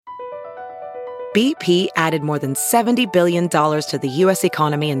BP added more than $70 billion to the U.S.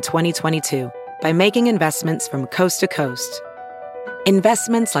 economy in 2022 by making investments from coast to coast.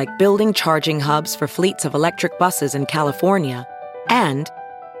 Investments like building charging hubs for fleets of electric buses in California and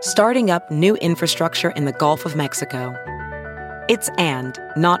starting up new infrastructure in the Gulf of Mexico. It's and,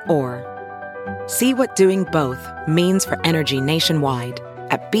 not or. See what doing both means for energy nationwide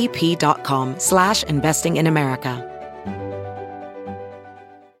at bp.com/investing in America.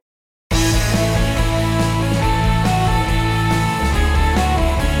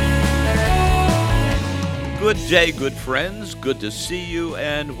 Good day, good friends. Good to see you,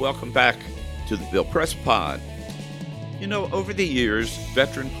 and welcome back to the Bill Press Pod. You know, over the years,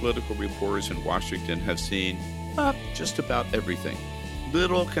 veteran political reporters in Washington have seen just about everything.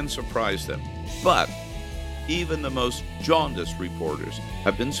 Little can surprise them. But even the most jaundiced reporters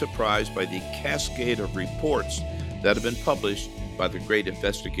have been surprised by the cascade of reports that have been published by the great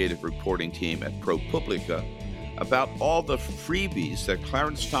investigative reporting team at ProPublica about all the freebies that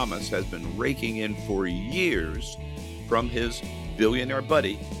Clarence Thomas has been raking in for years from his billionaire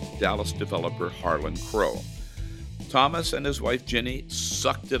buddy, Dallas developer Harlan Crow. Thomas and his wife Ginny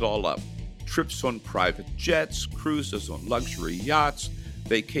sucked it all up. Trips on private jets, cruises on luxury yachts,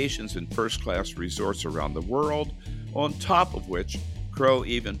 vacations in first-class resorts around the world, on top of which Crow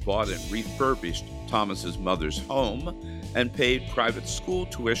even bought and refurbished Thomas's mother's home and paid private school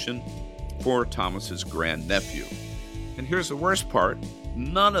tuition for Thomas's grandnephew. And here's the worst part.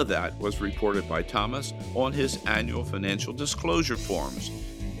 None of that was reported by Thomas on his annual financial disclosure forms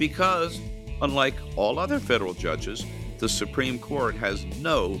because, unlike all other federal judges, the Supreme Court has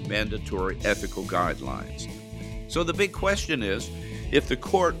no mandatory ethical guidelines. So the big question is, if the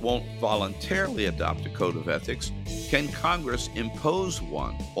court won't voluntarily adopt a code of ethics, can Congress impose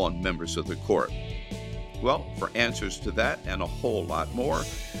one on members of the court? Well, for answers to that and a whole lot more,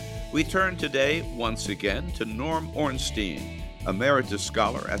 we turn today, once again, to Norm Ornstein, Emeritus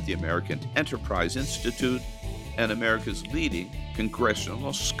Scholar at the American Enterprise Institute and America's leading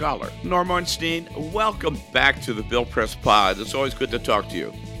congressional scholar. Norm Ornstein, welcome back to the Bill Press Pod. It's always good to talk to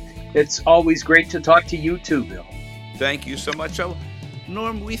you. It's always great to talk to you too, Bill. Thank you so much. So,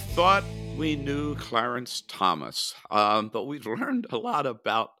 Norm, we thought we knew Clarence Thomas, but we've learned a lot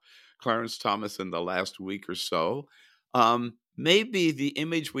about Clarence Thomas in the last week or so. Maybe the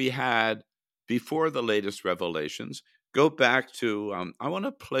image we had before the latest revelations, go back to, I want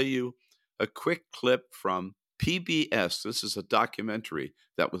to play you a quick clip from PBS. This is a documentary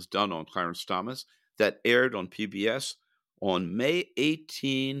that was done on Clarence Thomas that aired on PBS on May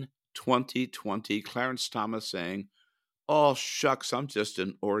 18, 2020. Clarence Thomas saying, "Oh, shucks, I'm just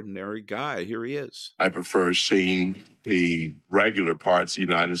an ordinary guy." Here he is. I prefer seeing the regular parts of the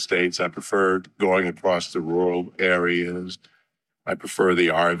United States. I prefer going across the rural areas. I prefer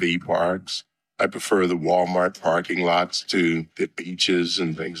the RV parks. I prefer the Walmart parking lots to the beaches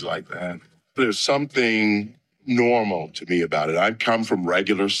and things like that. There's something normal to me about it. I come from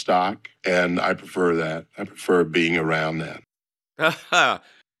regular stock, and I prefer that. I prefer being around that.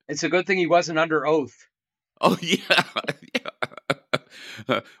 It's a good thing he wasn't under oath. Oh, yeah.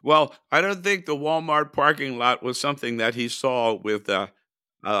 Well, I don't think the Walmart parking lot was something that he saw with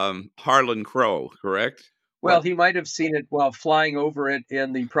Harlan Crow, correct? Well, he might have seen it while flying over it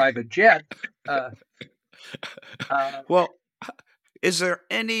in the private jet. Well, is there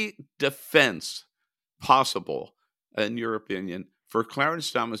any defense possible, in your opinion, for Clarence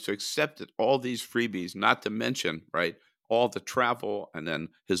Thomas to accept all these freebies, not to mention, right, all the travel and then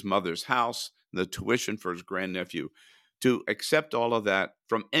his mother's house, the tuition for his grandnephew, to accept all of that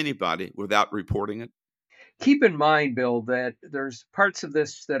from anybody without reporting it? Keep in mind, Bill, that there's parts of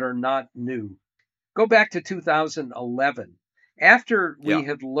this that are not new. Go back to 2011. After we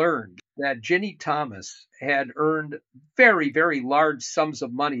had learned that Ginny Thomas had earned very, very large sums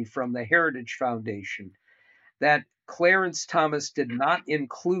of money from the Heritage Foundation that Clarence Thomas did not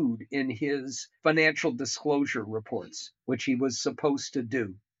include in his financial disclosure reports, which he was supposed to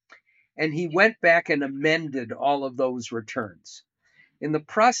do. And he went back and amended all of those returns. In the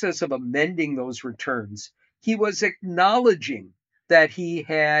process of amending those returns, he was acknowledging that he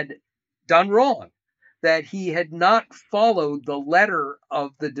had done wrong, that he had not followed the letter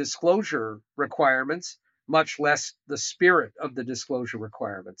of the disclosure requirements, much less the spirit of the disclosure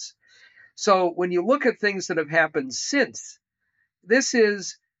requirements. So when you look at things that have happened since, this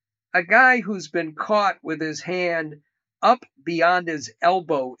is a guy who's been caught with his hand up beyond his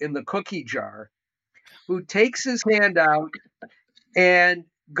elbow in the cookie jar, who takes his hand out and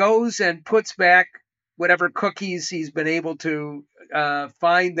goes and puts back whatever cookies he's been able to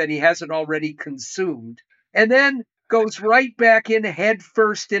find that he hasn't already consumed, and then goes right back in head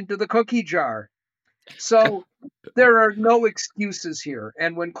first into the cookie jar. So there are no excuses here.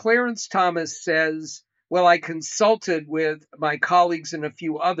 And when Clarence Thomas says, well, I consulted with my colleagues and a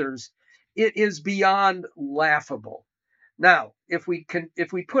few others, it is beyond laughable. Now, if we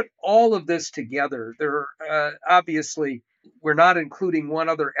put all of this together, there obviously we're not including one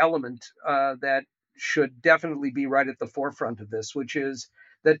other element that should definitely be right at the forefront of this, which is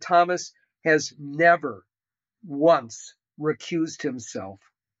that Thomas has never once recused himself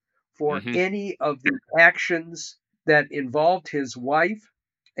for Hmm. any of the actions that involved his wife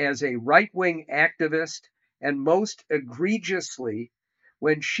as a right wing activist, and most egregiously,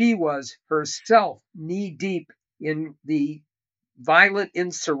 when she was herself knee deep in the violent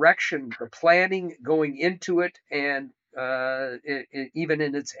insurrection, the planning going into it, and even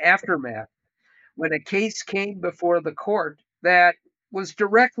in its aftermath, when a case came before the court that was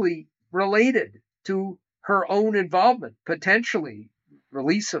directly related to her own involvement, potentially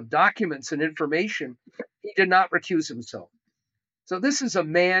release of documents and information, he did not recuse himself. So this is a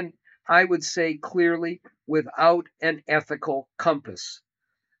man, I would say clearly, without an ethical compass.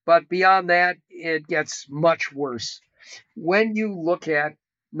 But beyond that, it gets much worse. When you look at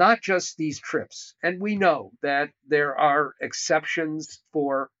not just these trips, and we know that there are exceptions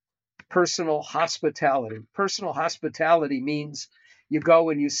for personal hospitality. Personal hospitality means you go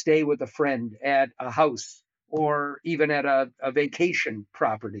and you stay with a friend at a house or even at a vacation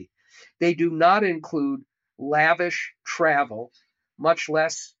property. They do not include lavish travel, much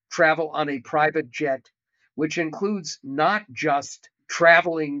less travel on a private jet, which includes not just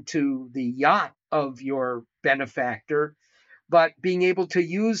traveling to the yacht of your benefactor, but being able to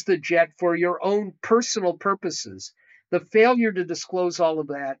use the jet for your own personal purposes. The failure to disclose all of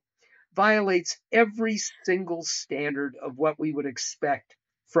that violates every single standard of what we would expect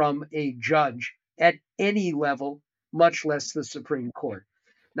from a judge at any level, much less the Supreme Court.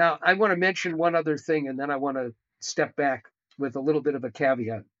 Now, I want to mention one other thing, and then I want to step back with a little bit of a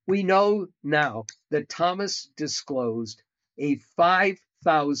caveat. We know now that Thomas disclosed a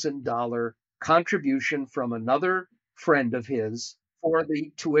 $5,000 contribution from another friend of his for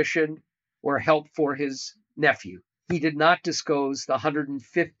the tuition or help for his nephew. He did not disclose the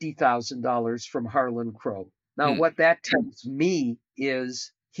 $150,000 from Harlan Crow. Now, Hmm. what that tells me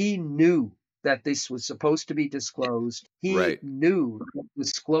is he knew that this was supposed to be disclosed. He Right. knew that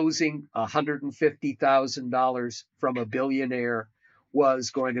disclosing $150,000 from a billionaire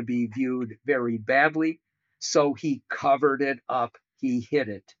was going to be viewed very badly. So he covered it up, he hid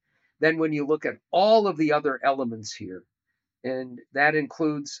it. Then, when you look at all of the other elements here, and that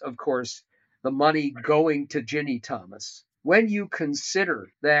includes, of course, the money going to Ginny Thomas. When you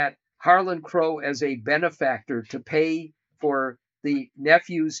consider that Harlan Crow, as a benefactor to pay for the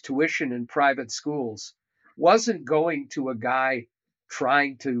nephew's tuition in private schools, wasn't going to a guy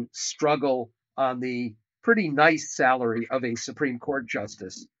trying to struggle on the pretty nice salary of a Supreme Court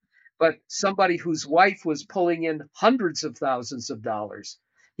justice, but somebody whose wife was pulling in hundreds of thousands of dollars.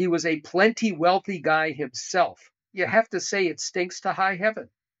 He was a plenty wealthy guy himself. You have to say it stinks to high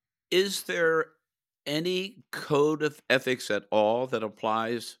heaven. Is there any code of ethics at all that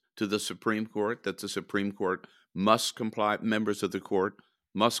applies to the Supreme Court that the Supreme Court must comply, members of the court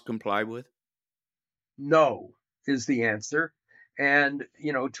must comply with? No is the answer. And,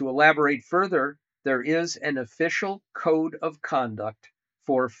 to elaborate further, there is an official code of conduct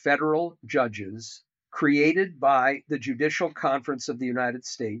for federal judges created by the Judicial Conference of the United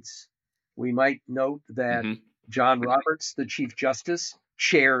States. We might note that Hmm. John Roberts, the Chief Justice,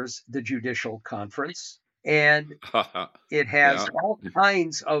 chairs the Judicial Conference, and it has Yeah. all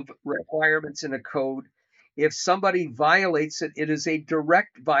kinds of requirements in a code. If somebody violates it, it is a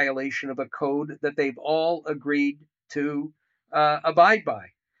direct violation of a code that they've all agreed to abide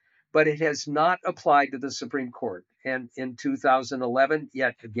by. But it has not applied to the Supreme Court. And in 2011,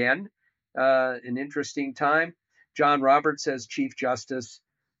 yet again, an interesting time, John Roberts, as Chief Justice,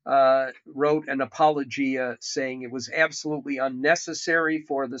 wrote an apologia saying it was absolutely unnecessary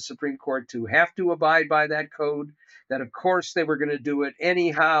for the Supreme Court to have to abide by that code, that of course they were going to do it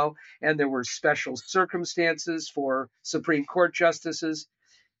anyhow, and there were special circumstances for Supreme Court justices.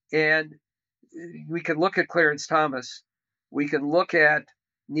 And we can look at Clarence Thomas. We can look at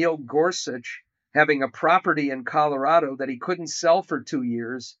Neil Gorsuch having a property in Colorado that he couldn't sell for 2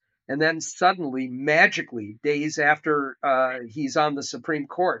 years. And then suddenly, magically, days after he's on the Supreme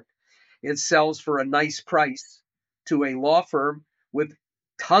Court, it sells for a nice price to a law firm with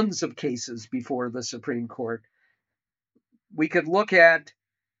tons of cases before the Supreme Court. We could look at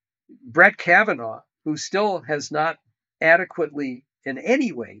Brett Kavanaugh, who still has not adequately in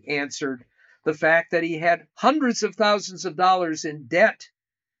any way answered the fact that he had hundreds of thousands of dollars in debt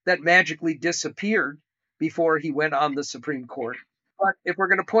that magically disappeared before he went on the Supreme Court. But if we're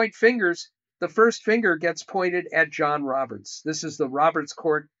going to point fingers, the first finger gets pointed at John Roberts. This is the Roberts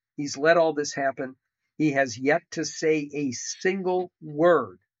Court. He's let all this happen. He has yet to say a single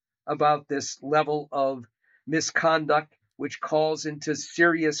word about this level of misconduct, which calls into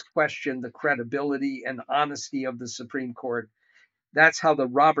serious question the credibility and honesty of the Supreme Court. That's how the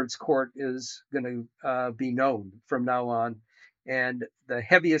Roberts Court is going to be known from now on. And the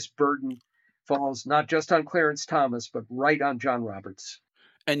heaviest burden falls not just on Clarence Thomas, but right on John Roberts.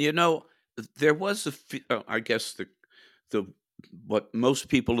 And there was I guess the what most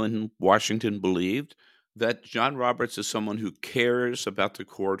people in Washington believed, that John Roberts is someone who cares about the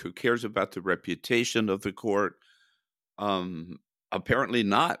court, who cares about the reputation of the court. Apparently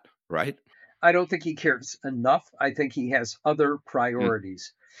not, right? I don't think he cares enough. I think he has other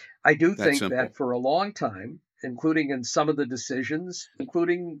priorities. I do That's think simple. that for a long time, including in some of the decisions,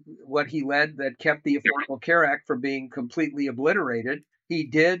 including what he led that kept the Affordable Care Act from being completely obliterated, he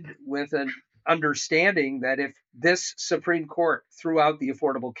did with an understanding that if this Supreme Court threw out the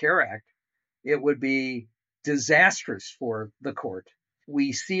Affordable Care Act, it would be disastrous for the court.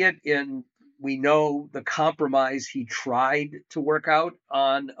 We see it we know the compromise he tried to work out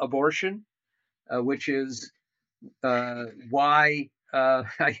on abortion, which is why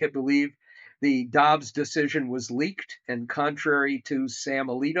I believe the Dobbs decision was leaked. And contrary to Sam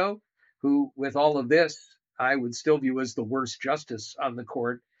Alito, who, with all of this, I would still view as the worst justice on the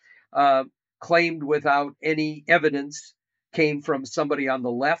court, uh, claimed without any evidence came from somebody on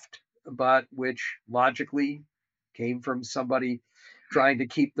the left, but which logically came from somebody trying to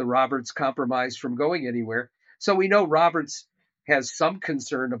keep the Roberts compromise from going anywhere. So we know Roberts has some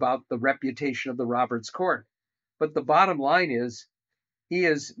concern about the reputation of the Roberts Court. But the bottom line is he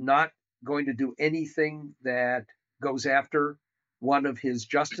is not going to do anything that goes after one of his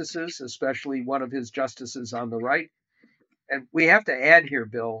justices, especially one of his justices on the right. And we have to add here,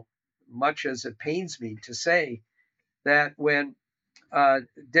 Bill, much as it pains me to say, that when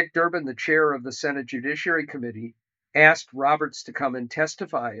Dick Durbin, the chair of the Senate Judiciary Committee, asked Roberts to come and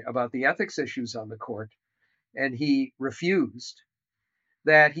testify about the ethics issues on the court, and he refused,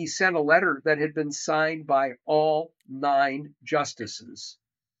 that he sent a letter that had been signed by all 9 justices,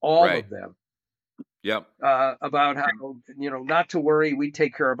 all Right. of them, Yep. about how, not to worry, we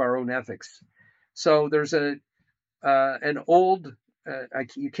take care of our own ethics. So there's an old,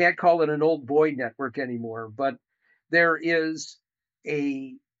 you can't call it an old boy network anymore, but there is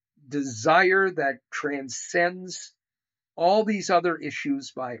a desire that transcends all these other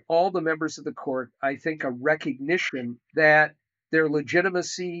issues by all the members of the court. I think a recognition that their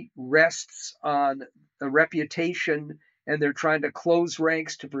legitimacy rests on a reputation and they're trying to close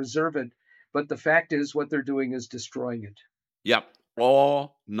ranks to preserve it. But the fact is, what they're doing is destroying it. Yep.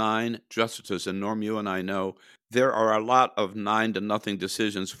 All 9 justices. And Norm, you and I know there are a lot of 9-0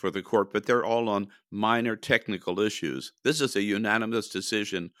 decisions for the court, but they're all on minor technical issues. This is a unanimous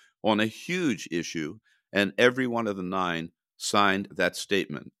decision on a huge issue, and every one of the 9 signed that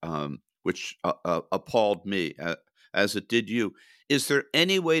statement, which appalled me, as it did you. Is there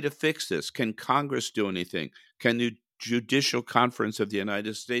any way to fix this? Can Congress do anything? Can the Judicial Conference of the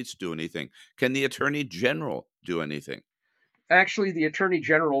United States do anything? Can the Attorney General do anything? Actually, the Attorney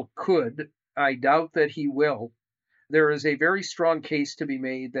General could. I doubt that he will. There is a very strong case to be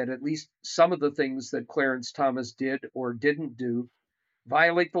made that at least some of the things that Clarence Thomas did or didn't do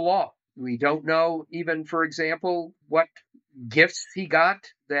violate the law. We don't know, even, for example, what gifts he got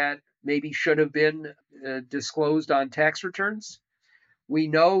that maybe should have been disclosed on tax returns. We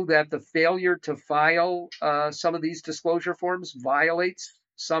know that the failure to file some of these disclosure forms violates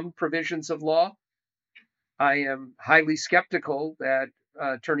some provisions of law. I am highly skeptical that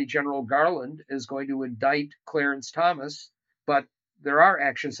Attorney General Garland is going to indict Clarence Thomas, but there are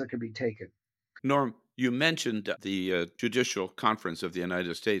actions that can be taken. Norm, you mentioned the Judicial Conference of the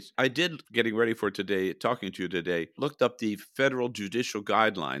United States. I did, getting ready for today, talking to you today, looked up the federal judicial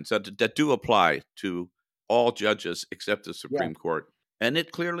guidelines that do apply to all judges except the Supreme Court. And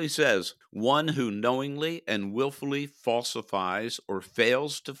it clearly says one who knowingly and willfully falsifies or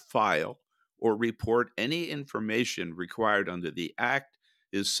fails to file or report any information required under the Act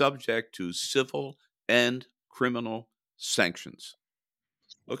is subject to civil and criminal sanctions.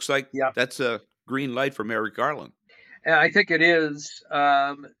 Looks like that's a green light for Merrick Garland. I think it is.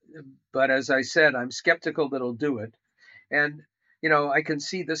 But as I said, I'm skeptical that he'll do it. And, I can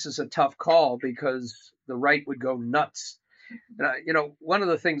see this is a tough call because the right would go nuts. One of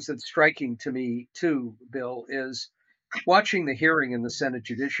the things that's striking to me, too, Bill, is watching the hearing in the Senate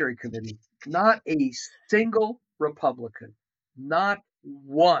Judiciary Committee, not a single Republican, not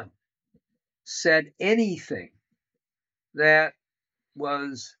one said anything that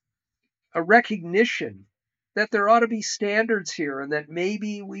was a recognition that there ought to be standards here and that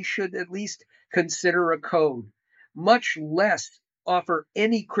maybe we should at least consider a code, much less offer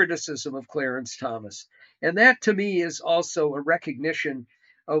any criticism of Clarence Thomas. And that to me is also a recognition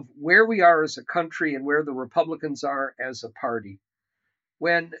of where we are as a country and where the Republicans are as a party.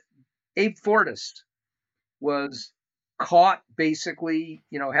 When Abe Fortas was caught basically,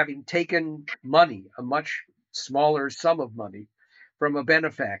 having taken money, a much smaller sum of money from a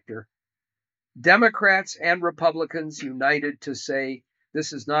benefactor, Democrats and Republicans united to say,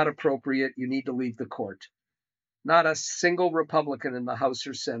 this is not appropriate. You need to leave the court. Not a single Republican in the House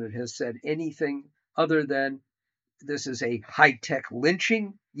or Senate has said anything other than this is a high-tech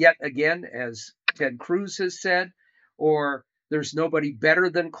lynching, yet again, as Ted Cruz has said, or there's nobody better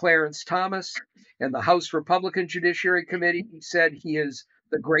than Clarence Thomas. And the House Republican Judiciary Committee said he is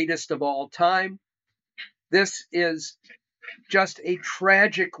the greatest of all time. This is just a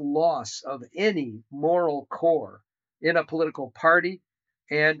tragic loss of any moral core in a political party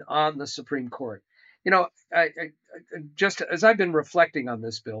and on the Supreme Court. Just as I've been reflecting on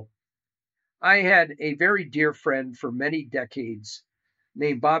this, Bill, I had a very dear friend for many decades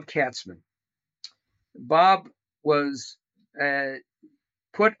named Bob Katzman. Bob was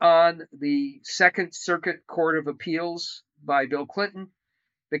put on the Second Circuit Court of Appeals by Bill Clinton,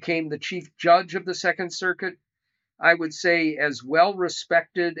 became the chief judge of the Second Circuit. I would say as well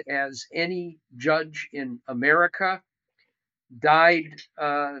respected as any judge in America, died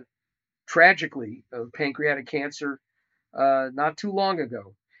tragically of pancreatic cancer not too long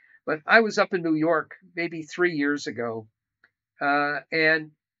ago. But I was up in New York maybe 3 years ago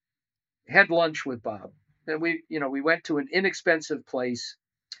and had lunch with Bob. And we went to an inexpensive place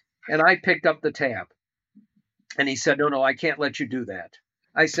and I picked up the tab. And he said, no, I can't let you do that.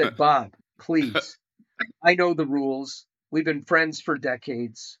 I said, Bob, please. I know the rules. We've been friends for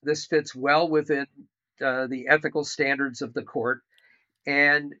decades. This fits well within the ethical standards of the court.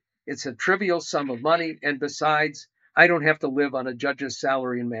 And it's a trivial sum of money. And besides, I don't have to live on a judge's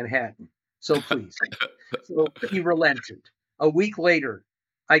salary in Manhattan. So please. So he relented. A week later,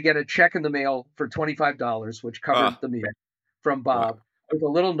 I get a check in the mail for $25, which covered the meal, from Bob, with a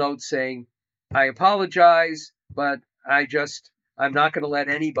little note saying, I apologize, but I'm not going to let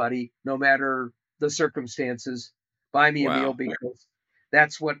anybody, no matter the circumstances, buy me a meal, because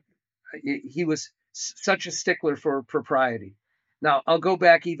that's what he was such a stickler for propriety. Now, I'll go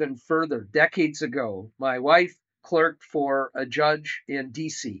back even further. Decades ago, my wife clerked for a judge in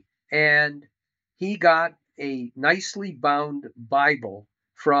D.C., and he got a nicely bound Bible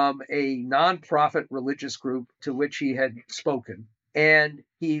from a nonprofit religious group to which he had spoken. And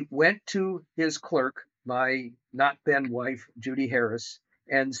he went to his clerk, my not then wife, Judy Harris,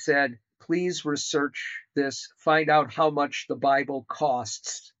 and said, please research this, find out how much the Bible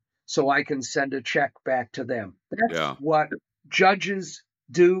costs so I can send a check back to them. That's what judges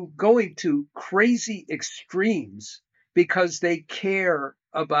do, going to crazy extremes because they care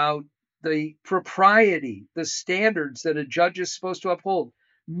about the propriety, the standards that a judge is supposed to uphold.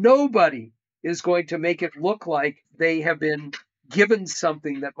 Nobody is going to make it look like they have been given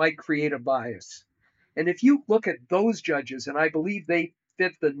something that might create a bias. And if you look at those judges, and I believe they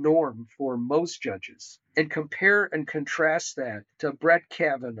fit the norm for most judges, and compare and contrast that to Brett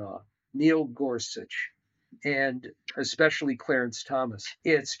Kavanaugh, Neil Gorsuch, and especially Clarence Thomas,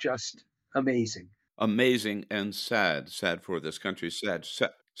 it's just amazing. Amazing and sad. Sad for this country.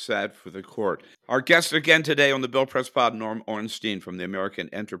 Sad for the court. Our guest again today on the Bill Press Pod, Norm Ornstein from the American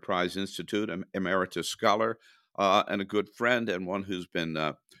Enterprise Institute, an emeritus scholar and a good friend, and one who's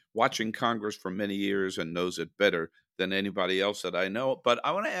been watching Congress for many years and knows it better than anybody else that I know. But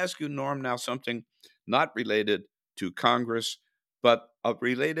I want to ask you, Norm, now something not related to Congress, but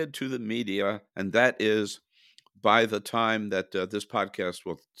related to the media, and that is, by the time that this podcast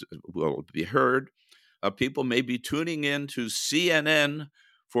will be heard, people may be tuning in to CNN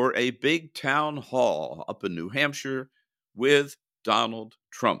for a big town hall up in New Hampshire with Donald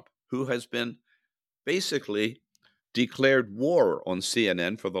Trump, who has been basically declared war on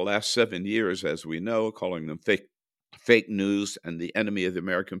CNN for the last 7 years, as we know, calling them fake news and the enemy of the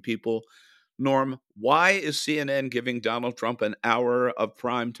American people. Norm, why is CNN giving Donald Trump an hour of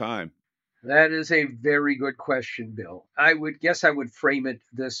prime time? That is a very good question, Bill. I would frame it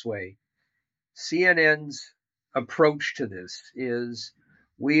this way. CNN's approach to this is,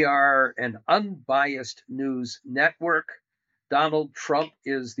 we are an unbiased news network. Donald Trump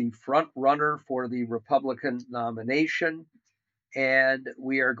is the front runner for the Republican nomination, and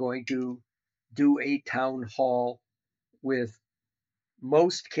we are going to do a town hall with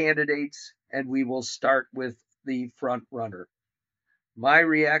most candidates, and we will start with the front runner. My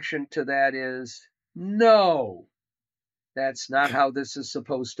reaction to that is no, that's not how this is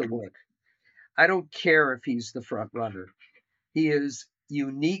supposed to work. I don't care if he's the front runner. He is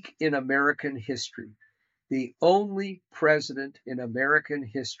unique in American history, the only president in American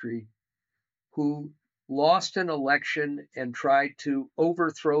history who lost an election and tried to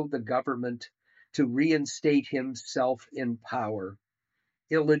overthrow the government to reinstate himself in power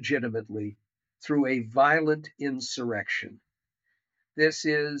illegitimately through a violent insurrection. This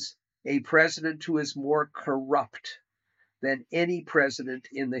is a president who is more corrupt than any president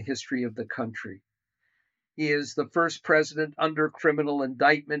in the history of the country. He is the first president under criminal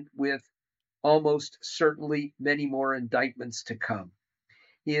indictment, with almost certainly many more indictments to come.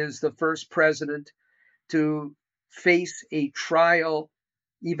 He is the first president to face a trial,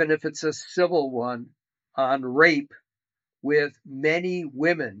 even if it's a civil one, on rape, with many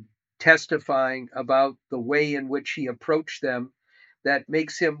women testifying about the way in which he approached them, that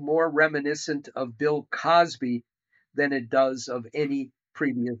makes him more reminiscent of Bill Cosby than it does of any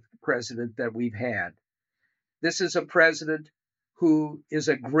previous president that we've had. This is a president who is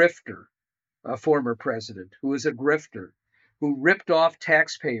a grifter, a former president who is a grifter, who ripped off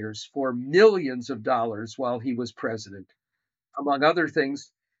taxpayers for millions of dollars while he was president, among other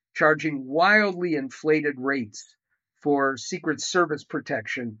things, charging wildly inflated rates for Secret Service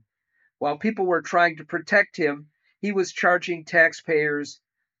protection. While people were trying to protect him, he was charging taxpayers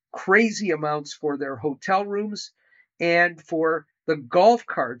crazy amounts for their hotel rooms and for the golf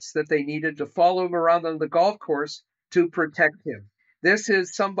carts that they needed to follow him around on the golf course to protect him. This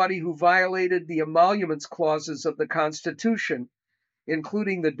is somebody who violated the emoluments clauses of the Constitution,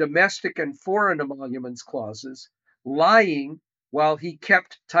 including the domestic and foreign emoluments clauses, lying while he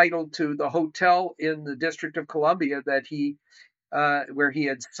kept title to the hotel in the District of Columbia that where he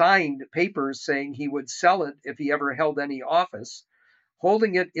had signed papers saying he would sell it if he ever held any office,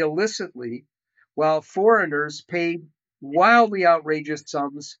 holding it illicitly while foreigners paid wildly outrageous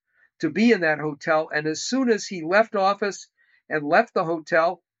sums to be in that hotel. And as soon as he left office and left the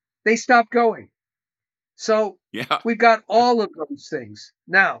hotel, they stopped going. So we've got all of those things.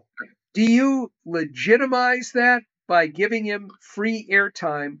 Now, do you legitimize that by giving him free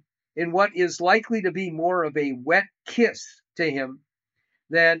airtime in what is likely to be more of a wet kiss to him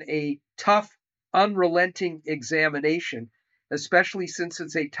than a tough, unrelenting examination, especially since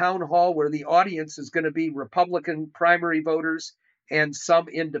it's a town hall where the audience is going to be Republican primary voters and some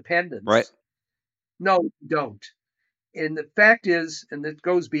independents? Right. No, don't. And the fact is, and it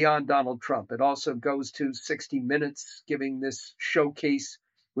goes beyond Donald Trump, it also goes to 60 Minutes, giving this showcase,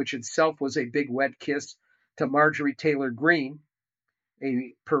 which itself was a big wet kiss, to Marjorie Taylor Greene,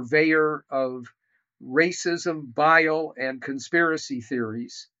 a purveyor of racism, bile, and conspiracy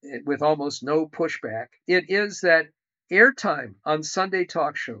theories with almost no pushback. It is that airtime on Sunday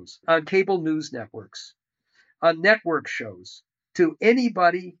talk shows, on cable news networks, on network shows, to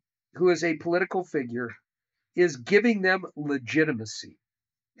anybody who is a political figure is giving them legitimacy.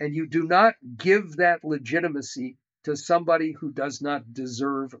 And you do not give that legitimacy to somebody who does not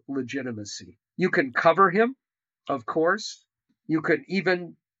deserve legitimacy. You can cover him, of course. You could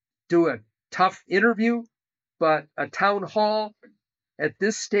even do a tough interview, but a town hall at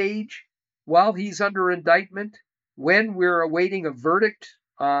this stage, while he's under indictment, when we're awaiting a verdict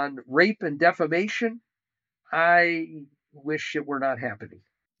on rape and defamation, I wish it were not happening.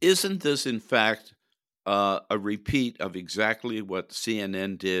 Isn't this, in fact, a repeat of exactly what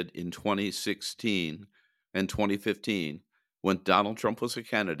CNN did in 2016 and 2015 when Donald Trump was a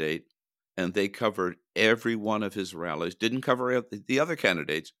candidate, and they covered every one of his rallies, didn't cover the other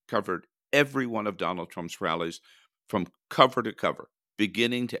candidates, covered every one of Donald Trump's rallies from cover to cover,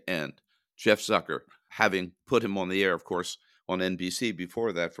 beginning to end. Jeff Zucker, having put him on the air, of course, on NBC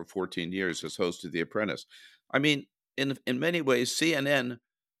before that for 14 years as host of The Apprentice. I mean, in many ways, CNN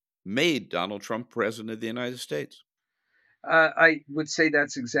made Donald Trump president of the United States. I would say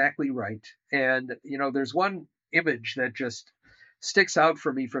that's exactly right. And, there's one image that just sticks out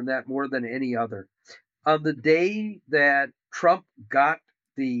for me from that more than any other. On the day that Trump got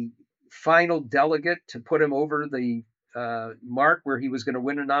the final delegate to put him over the mark where he was going to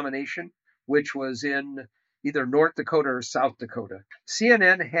win a nomination, which was in either North Dakota or South Dakota,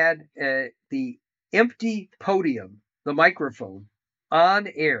 CNN had the empty podium, the microphone, on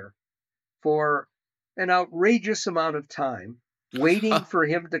air for an outrageous amount of time, waiting for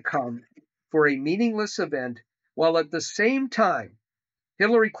him to come for a meaningless event, while at the same time,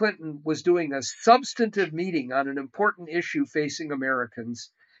 Hillary Clinton was doing a substantive meeting on an important issue facing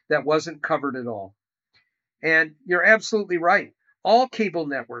Americans that wasn't covered at all. And you're absolutely right. all cable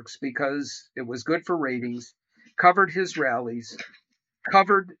networks because it was good for ratings, covered his rallies,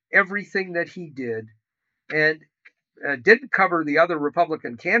 covered everything that he did, and didn't cover the other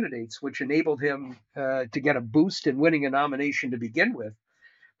Republican candidates, which enabled him to get a boost in winning a nomination to begin with,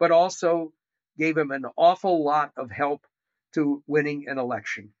 but also gave him an awful lot of help to winning an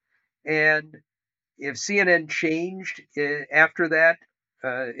election. And if CNN changed after that,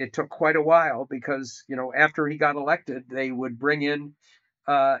 it took quite a while because, after he got elected, they would bring in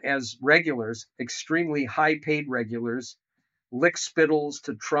as regulars, extremely high paid regulars, lick spittles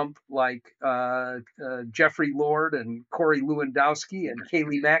to Trump like Jeffrey Lord and Corey Lewandowski and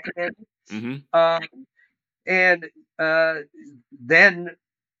Kayleigh McEnany. Mm-hmm. And then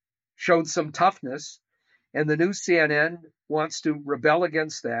showed some toughness. And the new CNN wants to rebel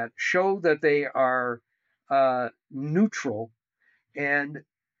against that, show that they are neutral. And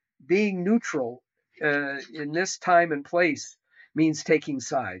being neutral in this time and place means taking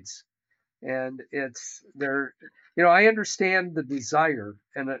sides. And it's there. I understand the desire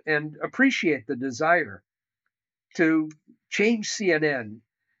and appreciate the desire to change CNN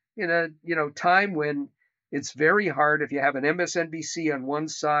in a time when it's very hard if you have an MSNBC on one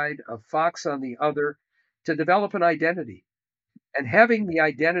side, a Fox on the other, to develop an identity. And having the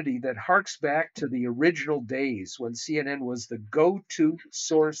identity that harks back to the original days when CNN was the go-to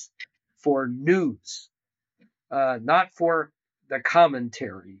source for news, not for the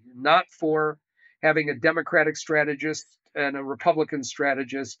commentary, not for having a Democratic strategist and a Republican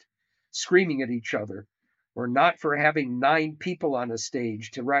strategist screaming at each other, or not for having 9 people on a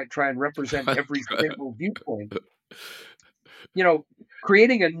stage to try and represent every single viewpoint.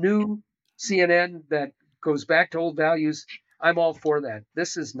 Creating a new CNN that goes back to old values, I'm all for that.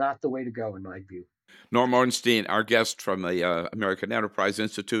 This is not the way to go, in my view. Norm Ornstein, our guest from the American Enterprise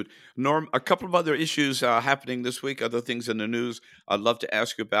Institute. Norm, a couple of other issues happening this week, other things in the news I'd love to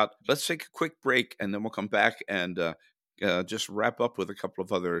ask you about. Let's take a quick break, and then we'll come back and just wrap up with a couple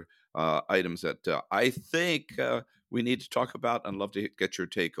of other items that I think we need to talk about and love to get your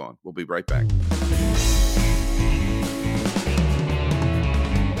take on. We'll be right back.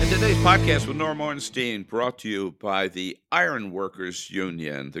 Today's podcast with Norm Ornstein brought to you by the Iron Workers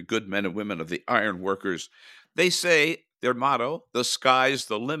Union, the good men and women of the Iron Workers. They say their motto, the sky's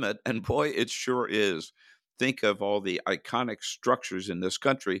the limit, and boy, it sure is. Think of all the iconic structures in this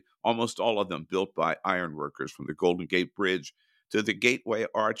country, almost all of them built by iron workers, from the Golden Gate Bridge to the Gateway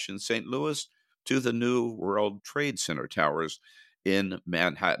Arch in St. Louis to the new World Trade Center towers in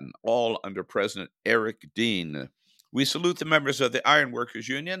Manhattan, all under President Eric Dean. We salute the members of the Iron Workers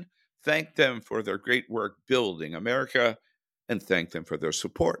Union, thank them for their great work building America, and thank them for their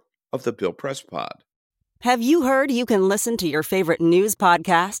support of the Bill Press Pod. Have you heard you can listen to your favorite news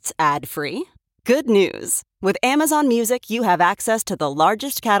podcasts ad-free? Good news! With Amazon Music, you have access to the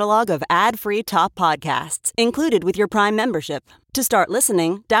largest catalog of ad-free top podcasts included with your Prime membership. To start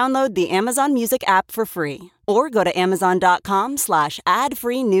listening, download the Amazon Music app for free or go to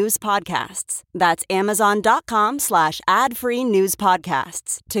amazon.com/ad-free news podcasts. That's amazon.com/ad-free news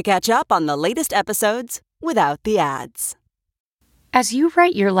podcasts to catch up on the latest episodes without the ads. As you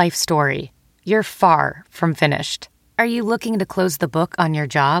write your life story, you're far from finished. Are you looking to close the book on your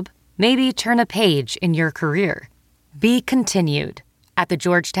job? Maybe turn a page in your career? Be continued at the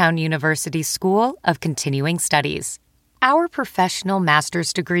Georgetown University School of Continuing Studies. Our professional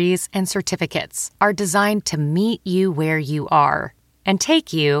master's degrees and certificates are designed to meet you where you are and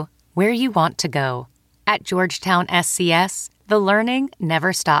take you where you want to go. At Georgetown SCS, the learning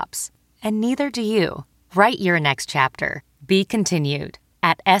never stops, and neither do you. Write your next chapter. Be continued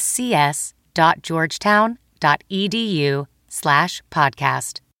at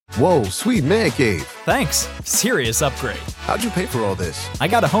scs.georgetown.edu/podcast. Whoa, sweet man cave. Thanks. Serious upgrade. How'd you pay for all this? I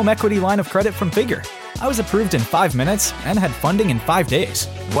got a home equity line of credit from Figure. I was approved in 5 minutes and had funding in 5 days.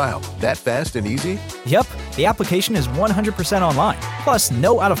 Wow, that fast and easy? Yep, the application is 100% online, plus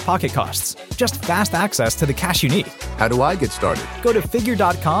no out-of-pocket costs. Just fast access to the cash you need. How do I get started? Go to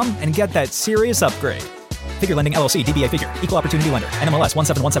Figure.com and get that serious upgrade. Figure Lending LLC, DBA Figure, Equal Opportunity Lender, NMLS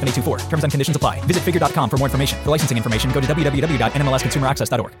 1717824. Terms and conditions apply. Visit Figure.com for more information. For licensing information, go to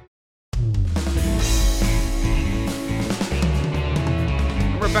www.nmlsconsumeraccess.org.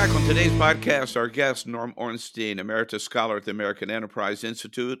 We're back on today's podcast. Our guest, Norm Ornstein, Emeritus Scholar at the American Enterprise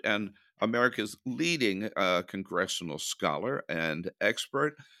Institute and America's leading congressional scholar and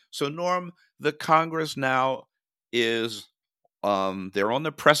expert. So, Norm, the Congress now is, they're on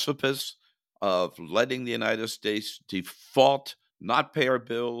the precipice of letting the United States default, not pay our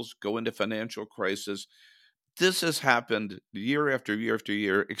bills, go into financial crisis. This has happened year after year after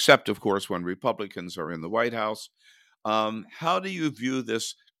year, except, of course, when Republicans are in the White House. How do you view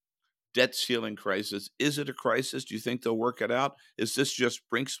this debt ceiling crisis? Is it a crisis? Do you think they'll work it out? Is this just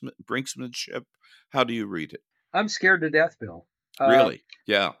brinksmanship? How do you read it? I'm scared to death, Bill. Really?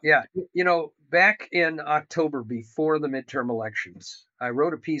 Yeah. Yeah. Back in October before the midterm elections, I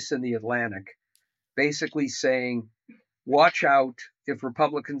wrote a piece in the Atlantic basically saying, watch out if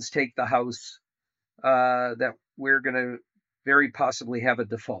Republicans take the House, that we're going to very possibly have a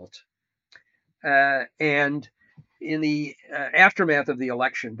default. And in the aftermath of the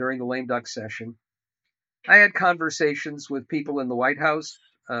election, during the lame duck session, I had conversations with people in the White House,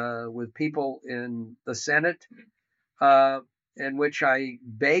 with people in the Senate, in which I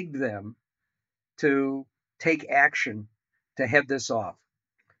begged them to take action to head this off.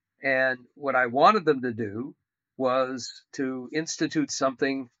 And what I wanted them to do was to institute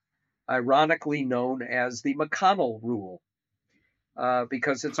something ironically known as the McConnell rule,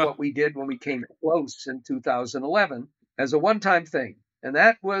 because it's what we did when we came close in 2011 as a one-time thing. And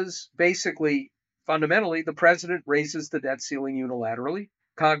that was basically, fundamentally, the president raises the debt ceiling unilaterally.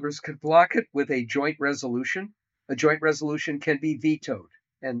 Congress could block it with a joint resolution. A joint resolution can be vetoed.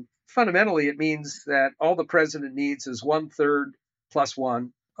 And fundamentally, it means that all the president needs is 1/3 plus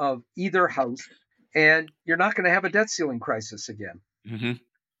one of either house, and you're not going to have a debt ceiling crisis again. Mm-hmm.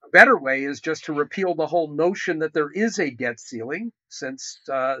 A better way is just to repeal the whole notion that there is a debt ceiling, since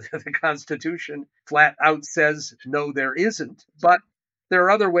the Constitution flat out says, no, there isn't. But there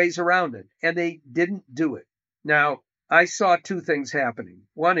are other ways around it, and they didn't do it. Now, I saw two things happening.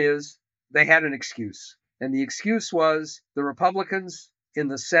 One is they had an excuse, and the excuse was the Republicans in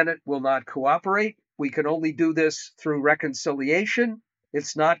the Senate will not cooperate. We can only do this through reconciliation.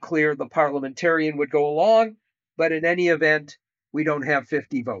 It's not clear the parliamentarian would go along, but in any event, we don't have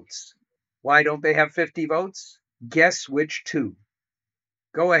 50 votes. Why don't they have 50 votes? Guess which two?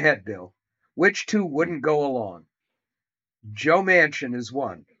 Go ahead, Bill. Which two wouldn't go along? Joe Manchin is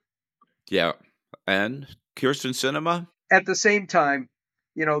one. Yeah. And Kirsten Sinema? At the same time,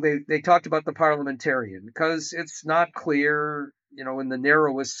 they talked about the parliamentarian because it's not clear, in the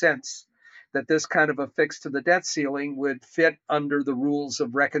narrowest sense, that this kind of a fix to the debt ceiling would fit under the rules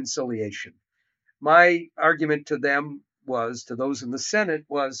of reconciliation. My argument to them was, to those in the Senate,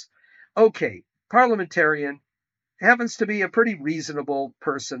 was, okay, parliamentarian happens to be a pretty reasonable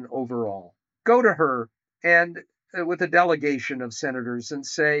person overall. Go to her and with a delegation of senators and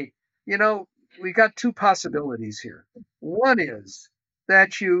say, we got two possibilities here. One is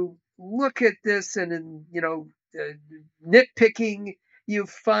that you look at this and, nitpicking, you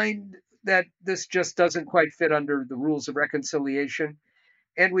find that this just doesn't quite fit under the rules of reconciliation,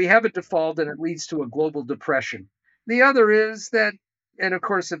 and we have a default and it leads to a global depression. The other is that, and of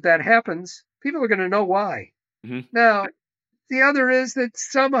course, if that happens, people are going to know why. Mm-hmm. Now, the other is that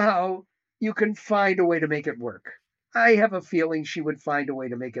somehow you can find a way to make it work. I have a feeling she would find a way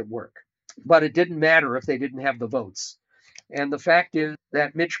to make it work, but it didn't matter if they didn't have the votes. And the fact is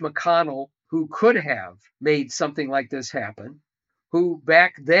that Mitch McConnell, who could have made something like this happen, who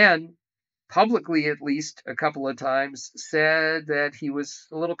back then, publicly at least a couple of times, said that he was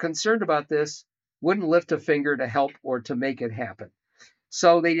a little concerned about this, wouldn't lift a finger to help or to make it happen.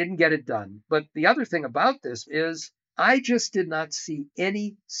 So they didn't get it done. But the other thing about this is I just did not see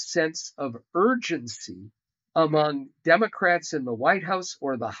any sense of urgency among Democrats in the White House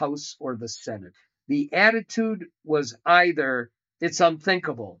or the House or the Senate. The attitude was either, it's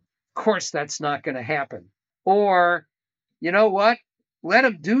unthinkable, of course that's not going to happen, or, you know what, let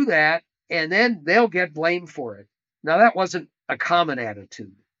them do that and then they'll get blamed for it. Now, that wasn't a common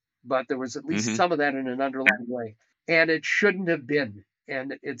attitude, but there was at least some of that in an underlying way. And it shouldn't have been.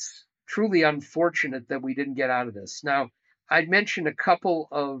 And it's truly unfortunate that we didn't get out of this. Now, I'd mention a couple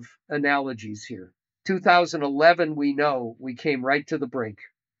of analogies here. 2011, we know we came right to the brink.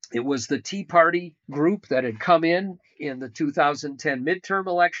 It was the Tea Party group that had come in the 2010 midterm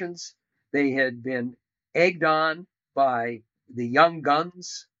elections. They had been egged on by the young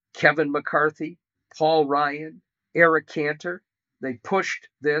guns, Kevin McCarthy, Paul Ryan, Eric Cantor. They pushed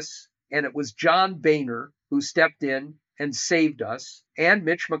this, and it was John Boehner who stepped in and saved us, and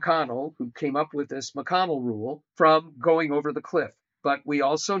Mitch McConnell, who came up with this McConnell rule, from going over the cliff. But we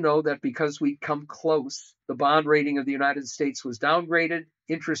also know that because we'd come close, the bond rating of the United States was downgraded,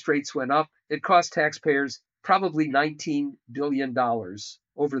 interest rates went up. It cost taxpayers probably $19 billion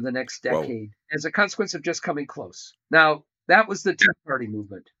over the next decade as a consequence of just coming close. Now, that was the Tea Party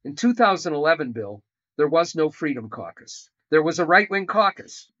movement. In 2011, Bill, there was no Freedom Caucus. There was a right-wing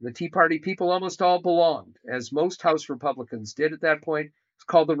caucus. The Tea Party people almost all belonged, as most House Republicans did at that point. It's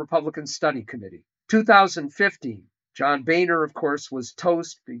called the Republican Study Committee. 2015, John Boehner, of course, was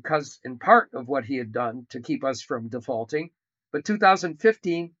toast because, in part, of what he had done to keep us from defaulting. But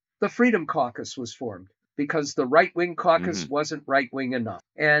 2015, the Freedom Caucus was formed because the right-wing caucus wasn't right-wing enough.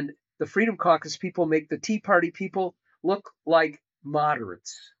 And the Freedom Caucus people make the Tea Party people look like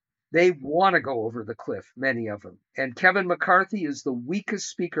moderates. They want to go over the cliff, many of them. And Kevin McCarthy is the weakest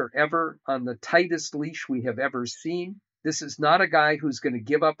speaker ever on the tightest leash we have ever seen. This is not a guy who's going to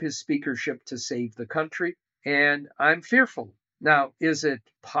give up his speakership to save the country. And I'm fearful. Now, is it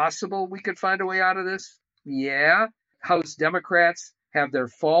possible we could find a way out of this? Yeah. House Democrats have their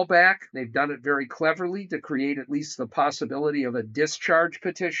fallback. They've done it very cleverly to create at least the possibility of a discharge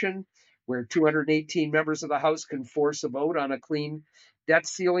petition where 218 members of the House can force a vote on a clean debt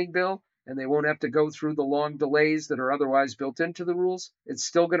ceiling bill, and they won't have to go through the long delays that are otherwise built into the rules. It's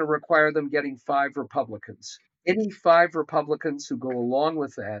still going to require them getting 5 Republicans. Any 5 Republicans who go along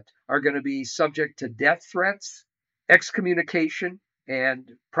with that are going to be subject to death threats, excommunication, and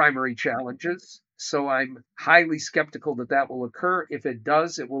primary challenges. So I'm highly skeptical that that will occur. If it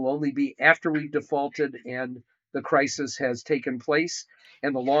does, it will only be after we've defaulted and the crisis has taken place.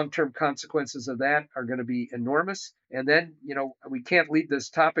 And the long-term consequences of that are going to be enormous. And then, we can't leave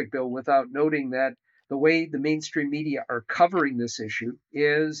this topic, Bill, without noting that the way the mainstream media are covering this issue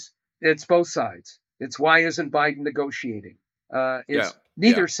is it's both sides. It's why isn't Biden negotiating?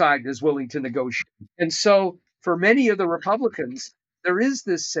 Neither side is willing to negotiate. And so for many of the Republicans, there is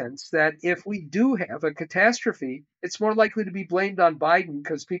this sense that if we do have a catastrophe, it's more likely to be blamed on Biden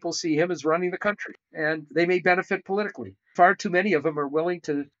because people see him as running the country and they may benefit politically. Far too many of them are willing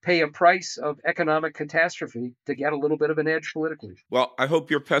to pay a price of economic catastrophe to get a little bit of an edge politically. Well, I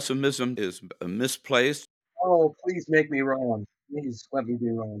hope your pessimism is misplaced. Oh, please make me wrong. Please let me be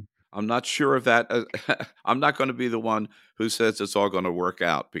wrong. I'm not sure of that. I'm not going to be the one who says it's all going to work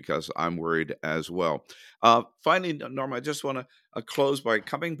out because I'm worried as well. Finally, Norma, I just want to close by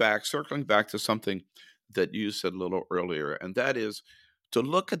circling back to something that you said a little earlier, and that is to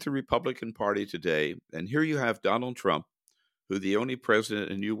look at the Republican Party today. And here you have Donald Trump, who the only president,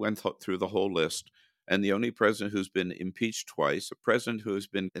 and you went through the whole list, and the only president who's been impeached twice, a president who has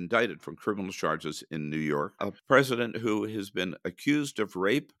been indicted for criminal charges in New York, a president who has been accused of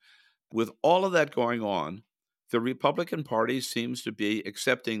rape. With all of that going on, the Republican Party seems to be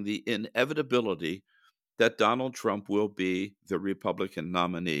accepting the inevitability that Donald Trump will be the Republican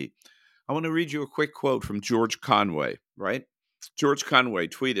nominee. I want to read you a quick quote from George Conway, right? George Conway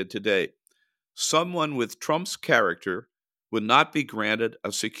tweeted today, "Someone with Trump's character would not be granted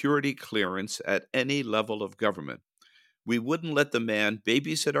a security clearance at any level of government. We wouldn't let the man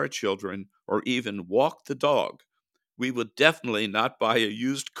babysit our children or even walk the dog. We would definitely not buy a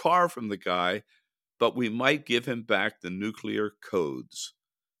used car from the guy, but we might give him back the nuclear codes."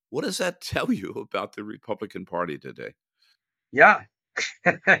 What does that tell you about the Republican Party today? Yeah.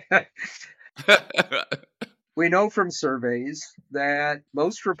 We know from surveys that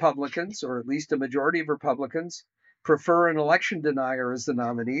most Republicans, or at least a majority of Republicans, prefer an election denier as the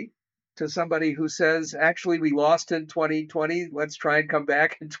nominee to somebody who says, actually, we lost in 2020. Let's try and come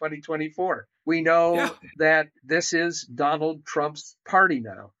back in 2024. We know that this is Donald Trump's party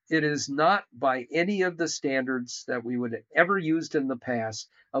now. It is not by any of the standards that we would have ever used in the past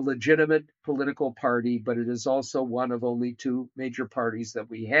a legitimate political party, but it is also one of only 2 major parties that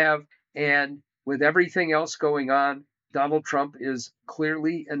we have. And with everything else going on, Donald Trump is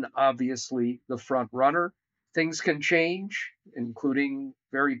clearly and obviously the front runner. Things can change, including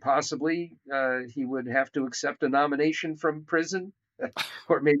very possibly he would have to accept a nomination from prison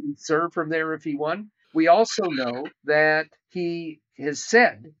or maybe serve from there if he won. We also know that he has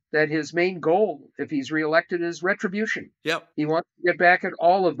said that his main goal, if he's reelected, is retribution. Yep. He wants to get back at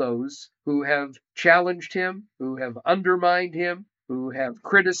all of those who have challenged him, who have undermined him, who have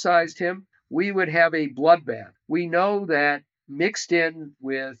criticized him. We would have a bloodbath. We know that mixed in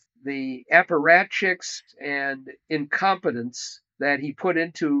with the apparatchiks and incompetence that he put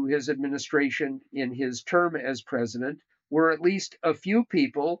into his administration in his term as president were at least a few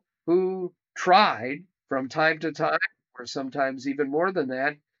people who tried from time to time, or sometimes even more than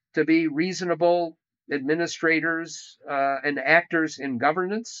that, to be reasonable administrators and actors in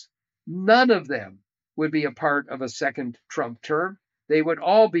governance. None of them would be a part of a second Trump term. They would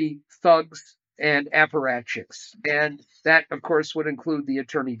all be thugs and apparatchiks. And that, of course, would include the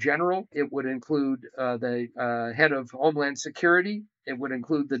Attorney General. It would include the head of Homeland Security. It would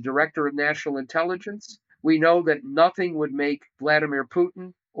include the Director of National Intelligence. We know that nothing would make Vladimir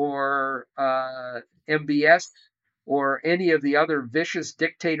Putin or MBS or any of the other vicious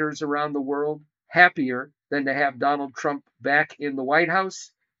dictators around the world happier than to have Donald Trump back in the White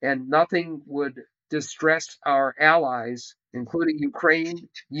House. And nothing would distress our allies, including Ukraine,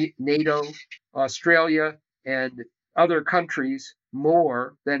 NATO, Australia, and other countries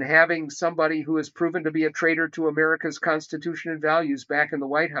more than having somebody who has proven to be a traitor to America's Constitution and values back in the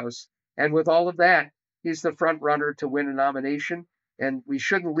White House. And with all of that, he's the front runner to win a nomination. And we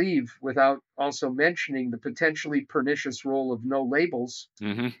shouldn't leave without also mentioning the potentially pernicious role of no labels.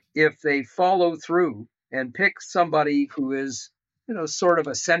 If they follow through and pick somebody who is, sort of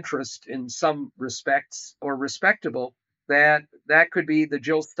a centrist in some respects or respectable, that could be the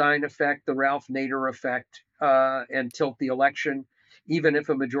Jill Stein effect, the Ralph Nader effect, and tilt the election, even if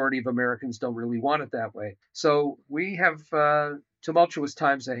a majority of Americans don't really want it that way. So we have tumultuous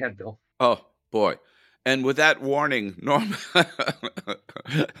times ahead, Bill. Oh, boy. And with that warning, Norm,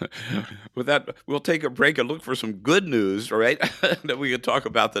 with that, we'll take a break and look for some good news, all right, that we can talk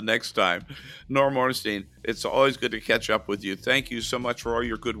about the next time. Norm Ornstein, it's always good to catch up with you. Thank you so much for all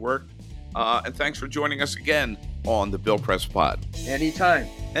your good work. And thanks for joining us again on the Bill Press Pod. Anytime.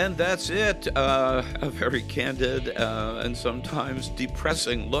 And that's it. A very candid and sometimes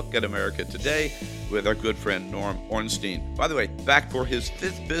depressing look at America today with our good friend Norm Ornstein. By the way, back for his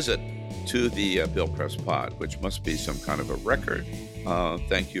 5th visit to the Bill Press Pod, which must be some kind of a record.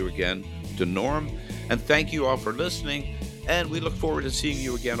 Thank you again to Norm, and thank you all for listening. And we look forward to seeing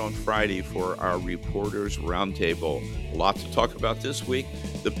you again on Friday for our Reporters Roundtable. A lot to talk about this week.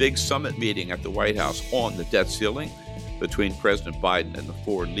 The big summit meeting at the White House on the debt ceiling between President Biden and the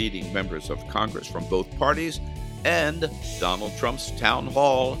 4 leading members of Congress from both parties, and Donald Trump's town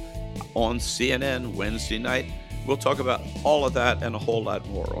hall on CNN Wednesday night. We'll talk about all of that and a whole lot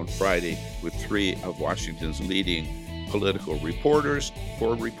more on Friday with 3 of Washington's leading political reporters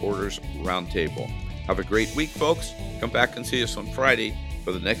for Reporters Roundtable. Have a great week, folks. Come back and see us on Friday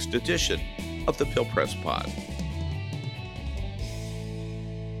for the next edition of the Bill Press Pod.